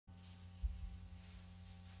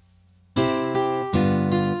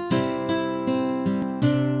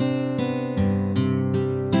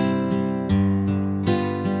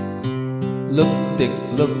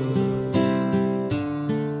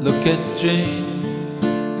Jane,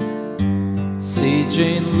 see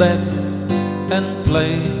Jane laugh and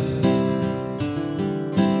play.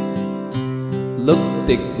 Look,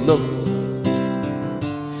 Dick, look,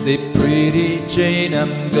 see pretty Jane,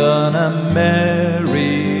 I'm gonna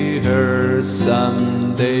marry her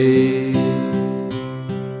someday.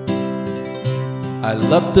 I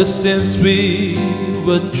loved her since we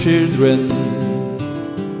were children,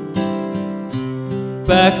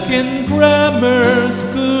 back in grammar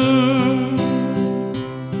school.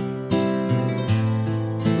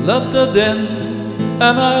 Loved her then,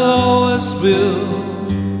 and I always will,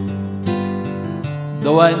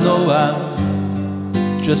 though I know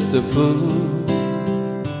I'm just a fool.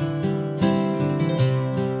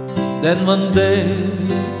 Then one day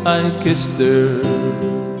I kissed her,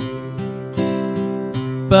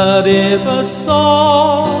 but if I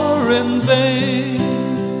saw her in vain,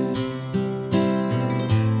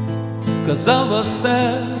 'cause I was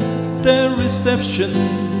at the reception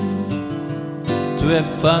to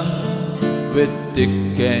have fun with Dick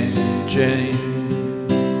and Jane.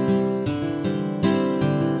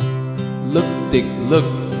 Look, Dick, look,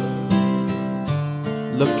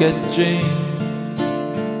 look at Jane,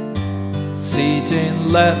 see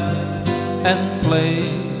Jane laugh and play.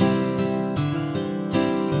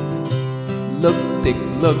 Look, Dick,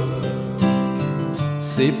 look,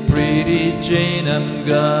 see pretty Jane, I'm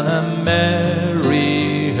gonna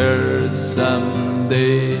marry her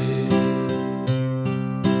someday.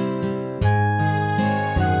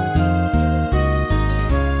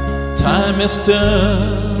 Time has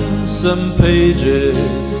turned some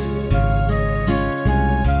pages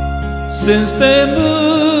since they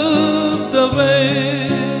moved away,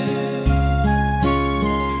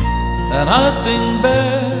 and I think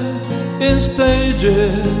back in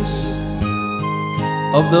stages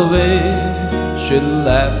of the way she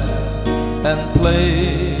laughed and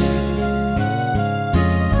played.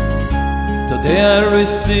 Today I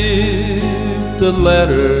received a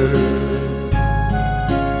letter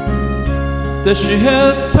that she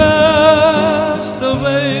has passed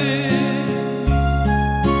away.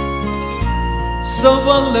 So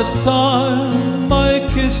one last time I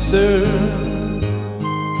kissed her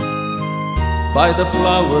by the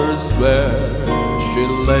flowers where she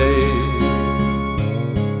lay.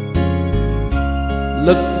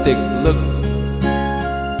 Look, Dick, look,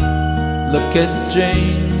 look at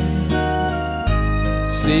Jane,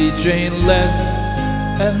 see Jane laugh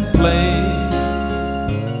and play.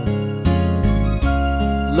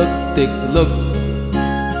 Look, Dick, look,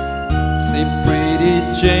 see pretty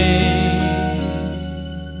Jane,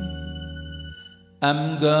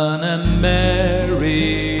 I'm gonna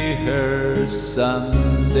marry her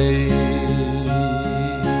someday.